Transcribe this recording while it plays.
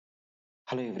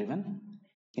Hello everyone.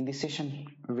 In this session,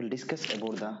 we will discuss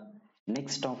about the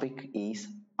next topic is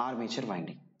armature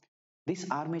winding. This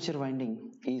armature winding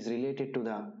is related to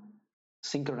the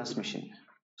synchronous machine.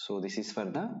 So this is for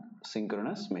the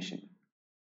synchronous machine.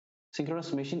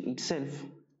 Synchronous machine itself.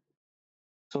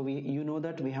 So you know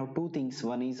that we have two things.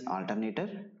 One is alternator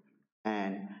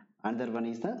and another one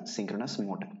is the synchronous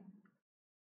motor.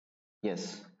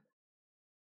 Yes,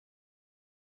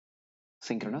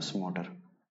 synchronous motor.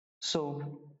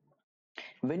 So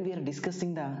when we are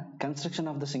discussing the construction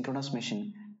of the synchronous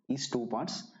machine is two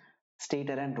parts,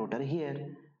 stator and rotor.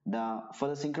 Here the for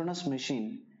the synchronous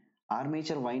machine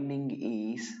armature winding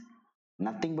is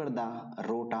nothing but the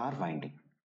rotor winding.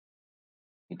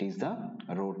 It is the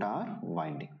rotor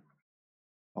winding.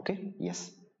 Okay,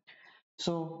 yes.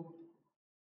 So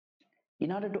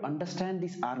in order to understand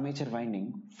this armature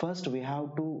winding, first we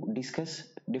have to discuss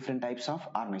different types of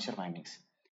armature windings.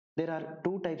 There are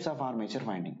two types of armature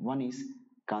winding. One is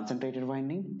concentrated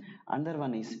winding, another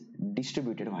one is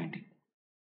distributed winding.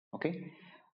 Okay,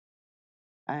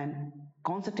 and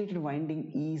concentrated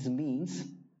winding is means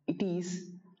it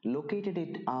is located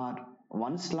at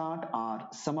one slot or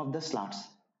some of the slots.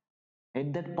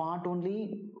 At that part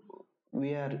only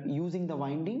we are using the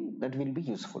winding that will be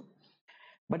useful.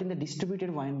 But in the distributed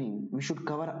winding, we should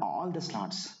cover all the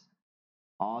slots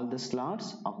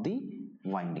of the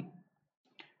winding.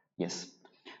 Yes.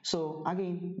 So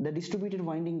again, the distributed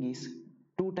winding is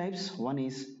two types. One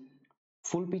is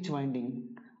full pitch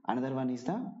winding, another one is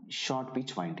the short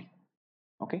pitch winding.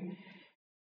 Okay.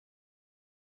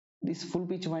 This full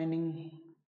pitch winding,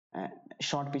 uh,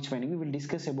 short pitch winding, we will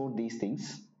discuss about these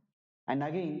things. And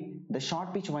again, the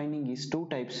short pitch winding is two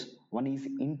types. One is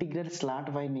integral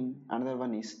slot winding, another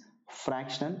one is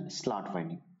fractional slot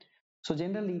winding. So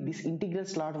generally this integral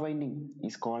slot winding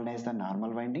is called as the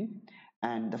normal winding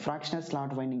and the fractional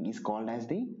slot winding is called as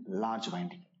the large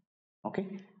winding.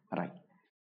 Okay, right.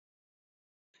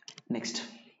 Next,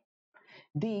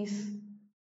 these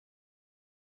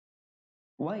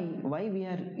why we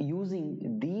are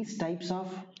using these types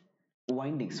of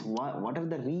windings? What are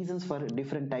the reasons for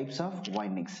different types of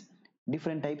windings?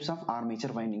 Different types of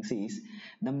armature windings is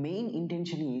the main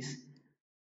intention is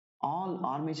all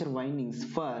armature windings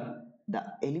for the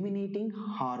eliminating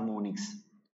harmonics.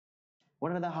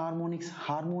 What are the harmonics?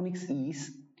 Harmonics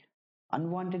is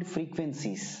unwanted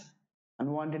frequencies,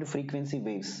 unwanted frequency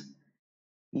waves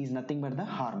is nothing but the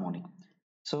harmonic.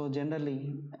 So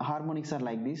generally harmonics are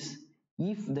like this.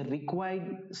 If the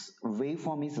required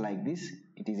waveform is like this,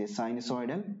 it is a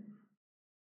sinusoidal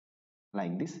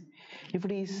like this. If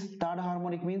it is third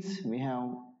harmonic means we have,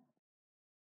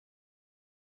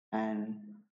 and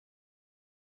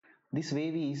this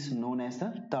wave is known as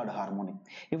the third harmonic.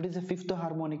 If it is a fifth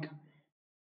harmonic,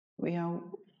 we have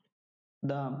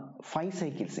the 5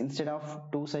 cycles instead of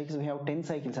 2 cycles, we have 10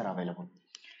 cycles are available.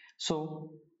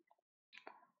 So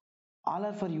all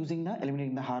are for using the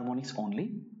eliminating the harmonics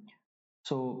only.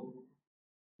 So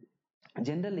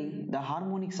generally the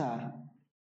harmonics are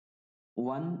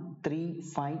 1, 3,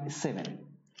 5, 7.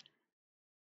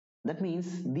 That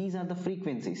means these are the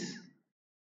frequencies,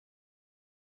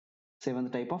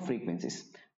 seventh type of frequencies.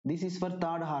 This is for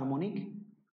third harmonic.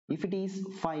 If it is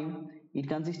 5, it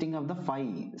consisting of the 5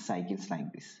 cycles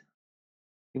like this.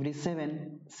 If it is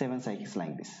 7, 7 cycles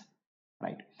like this,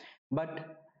 right?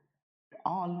 But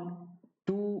all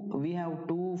two, we have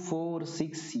 2, 4,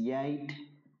 6, 8,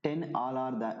 10, all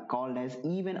are the called as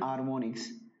even harmonics.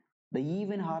 The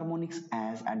even harmonics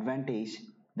has advantage,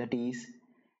 that is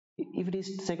if it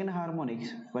is second harmonic,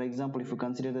 for example, if you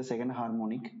consider the second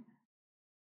harmonic,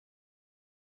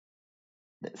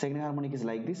 the second harmonic is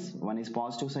like this. One is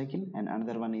positive cycle and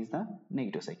another one is the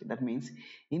negative cycle. That means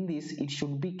in this it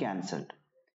should be cancelled,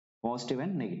 positive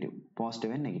and negative,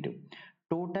 positive and negative.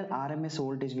 Total RMS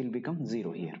voltage will become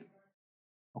 0 here.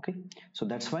 Okay, so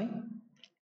that's why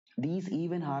these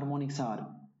even harmonics are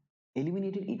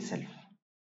eliminated itself,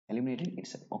 eliminated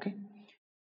itself. Okay,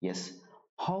 yes.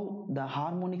 How the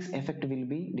harmonics effect will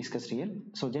be discussed here.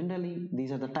 So generally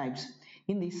these are the types.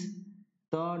 In this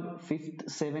third, fifth,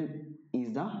 7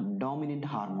 is the dominant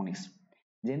harmonics.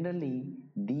 Generally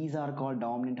these are called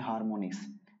dominant harmonics.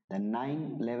 The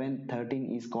 9, 11,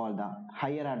 13 is called the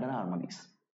higher order harmonics.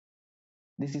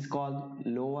 This is called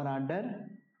lower order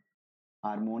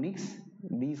harmonics.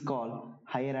 These called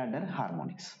higher order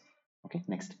harmonics. Okay,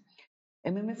 next.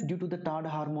 MMF due to the third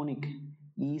harmonic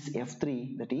is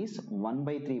F3, that is 1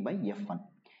 by 3 by F1.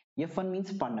 F1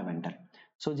 means fundamental.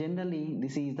 So generally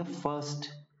this is the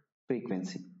first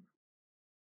frequency,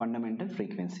 fundamental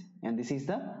frequency, and this is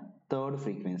the third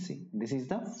frequency, this is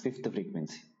the fifth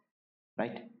frequency,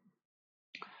 right?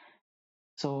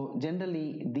 So generally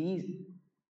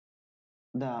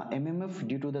the mmf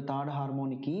due to the third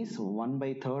harmonic is 1 by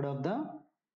third of the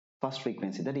first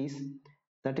frequency, that is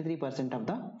 33% of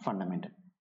the fundamental.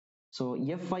 So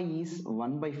Fi is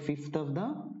 1 by fifth of the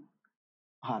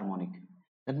harmonic.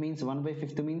 That means 1 by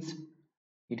fifth means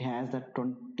it has the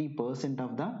 20%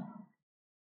 of the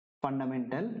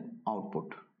fundamental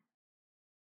output.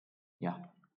 Yeah.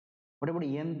 What about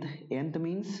nth? Nth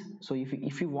means, so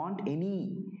if you want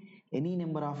any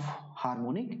number of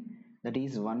harmonic, that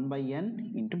is 1 by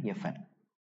n into fn.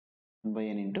 1 by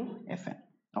n into fn.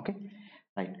 Okay,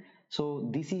 right. So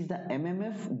this is the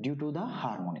mmf due to the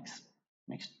harmonics.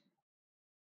 Next,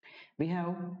 we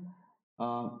have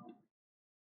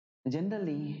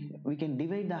generally we can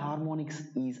divide the harmonics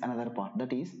is another part,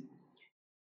 that is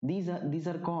these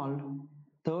are called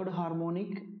third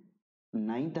harmonic,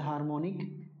 ninth harmonic,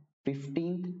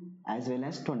 15th, as well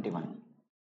as 21.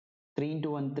 3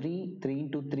 into 1 3, 3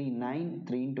 into 3 9,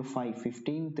 3 into 5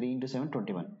 15, 3 into 7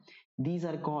 21. These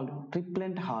are called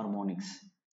triplet harmonics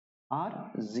or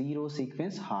zero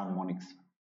sequence harmonics.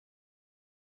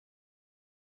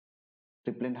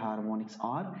 Triplet harmonics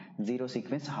or zero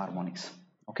sequence harmonics.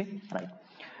 Okay, right.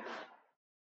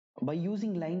 By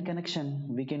using line connection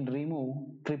we can remove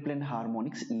triplet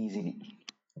harmonics easily.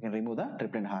 We can remove the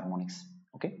triplet harmonics.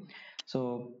 Okay,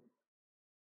 so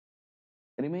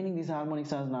remaining these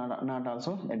harmonics are not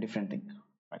also a different thing,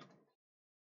 right?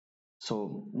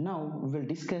 So now we will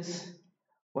discuss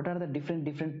what are the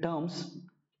different terms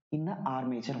in the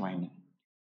armature winding.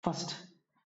 First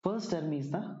term is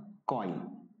the coil.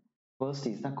 First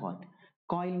is the coil.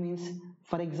 Coil means,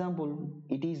 for example,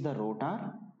 it is the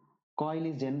rotor. Coil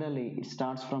is generally, it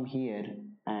starts from here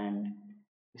and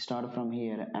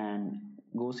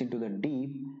goes into the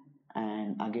deep,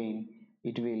 and again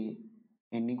it will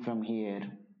ending from here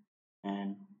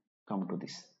and come to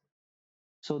this.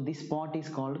 So this part is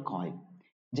called coil.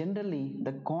 Generally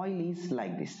the coil is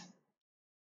like this.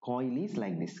 Coil is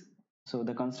like this. So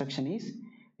the construction is,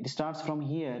 it starts from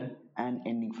here and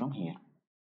ending from here.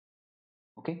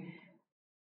 Okay,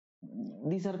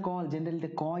 these are called generally the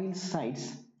coil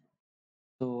sides.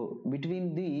 So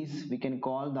between these we can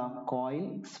call the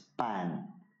coil span.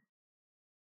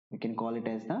 We can call it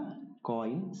as the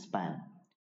coil span,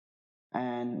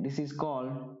 and this is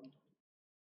called,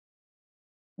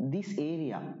 this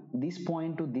area, this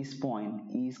point to this point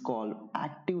is called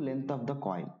active length of the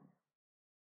coil.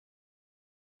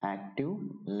 Active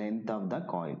length of the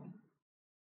coil,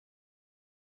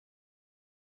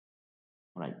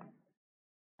 right?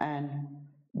 And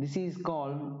this is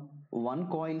called one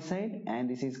coil side, and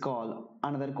this is called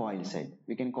another coil side.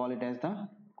 We can call it as the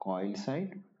coil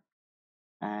side,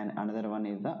 and another one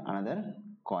is the another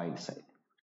coil side.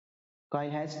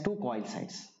 Coil has two coil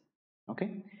sides.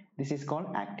 Okay, this is called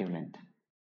active length.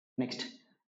 Next,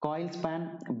 coil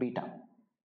span beta.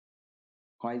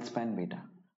 Coil span beta.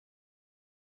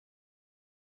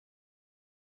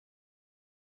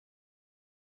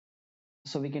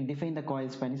 So we can define the coil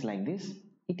span is like this.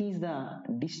 It is the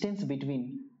distance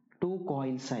between two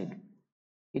coil sides.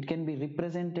 It can be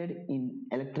represented in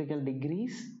electrical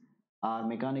degrees or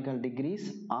mechanical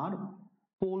degrees or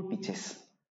pole pitches.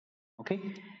 Okay,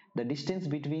 the distance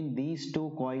between these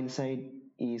two coil sides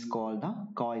is called the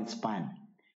coil span.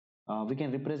 We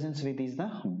can represent with is the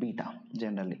beta.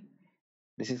 Generally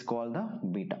this is called the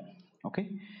beta.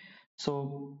 Okay,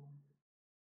 so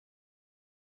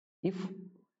if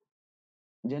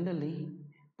generally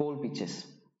pole pitches,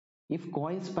 if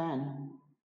coil span,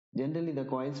 generally the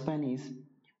coil span is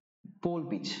pole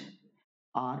pitch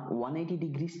or 180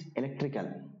 degrees electrical,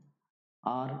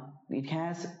 or it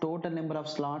has total number of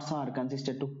slots are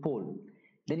consisted to pole,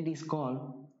 then it is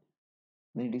called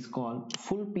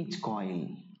full pitch coil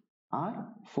or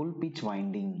full pitch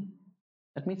winding.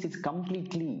 That means it's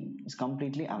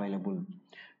completely available.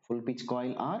 Full pitch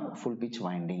coil or full pitch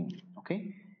winding.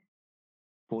 Okay,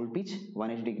 pole pitch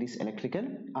 180 degrees electrical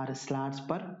or slots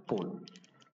per pole,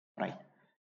 right?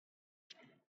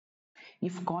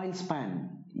 If the coil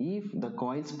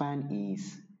span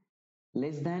is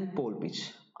less than pole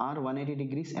pitch or 180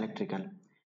 degrees electrical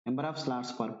number of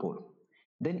slots per pole,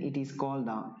 then it is called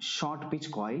the short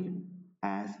pitch coil,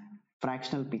 as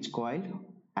fractional pitch coil,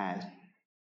 as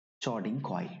chording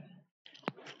coil.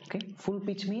 Okay, full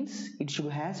pitch means it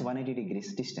should has 180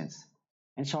 degrees distance,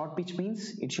 and short pitch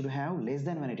means it should have less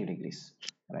than 180 degrees,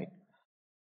 right?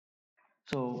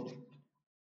 So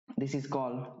this is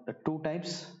called the two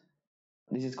types.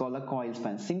 This is called the coil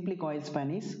span. Simply coil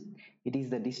span is, it is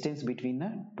the distance between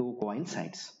the two coil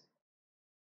sides.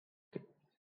 Okay.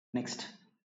 Next,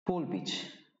 pole pitch.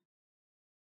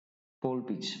 Pole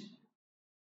pitch.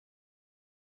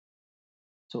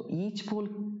 So each pole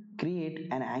create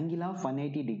an angle of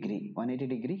 180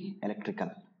 degree electrical.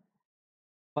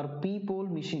 For p pole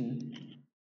machine,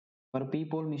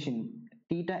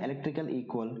 theta electrical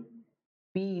equal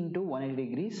p into 180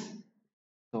 degrees.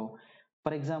 So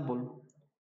for example,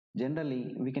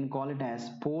 generally we can call it as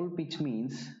pole pitch.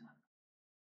 Means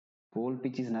pole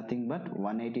pitch is nothing but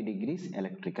 180 degrees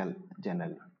electrical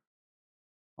generally.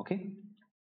 Okay.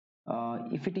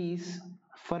 If it is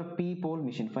for p pole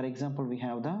machine, for example, we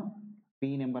have the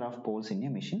p number of poles in a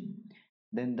machine,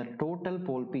 then the total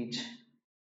pole pitch,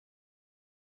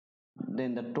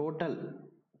 then the total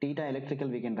theta electrical,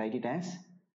 we can write it as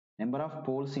number of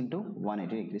poles into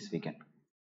 180 degrees we can.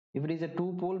 If it is a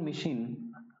two pole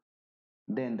machine,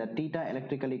 then the theta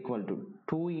electrical equal to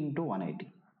 2 into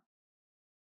 180,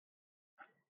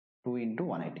 2 into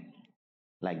 180,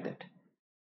 like that.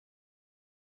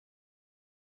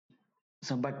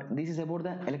 So but this is about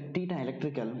the theta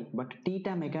electrical, but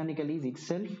theta mechanical is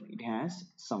itself, it has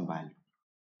some value,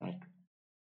 right?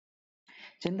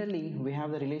 Generally we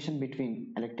have the relation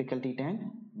between electrical theta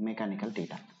and mechanical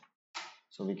theta.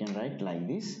 So we can write like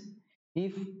this: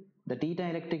 if the theta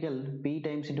electrical p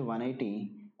times into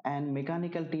 180 and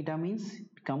mechanical theta means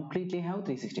completely have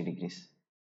 360 degrees,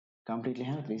 completely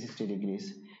have 360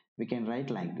 degrees, we can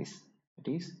write like this.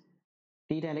 That is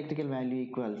theta electrical value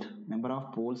equal to number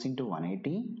of poles into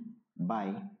 180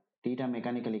 by theta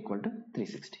mechanical equal to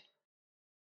 360.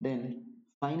 Then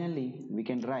finally we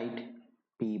can write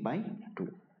p by 2,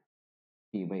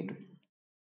 p by 2.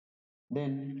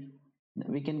 Then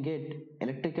we can get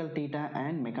electrical theta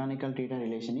and mechanical theta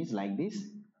relation is like this: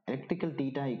 electrical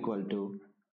theta equal to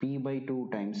p by 2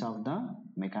 times of the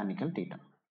mechanical theta,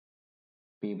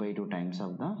 p by 2 times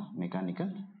of the mechanical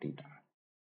theta.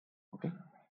 Okay,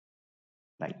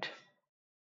 right.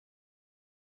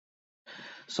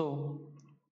 So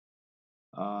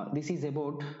this is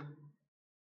about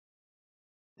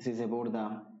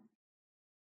the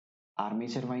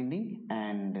armature winding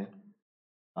and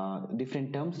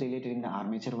different terms related in the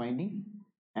armature winding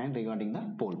and regarding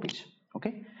the pole pitch.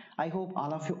 Okay, I hope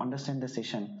all of you understand the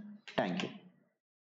session. Thank you.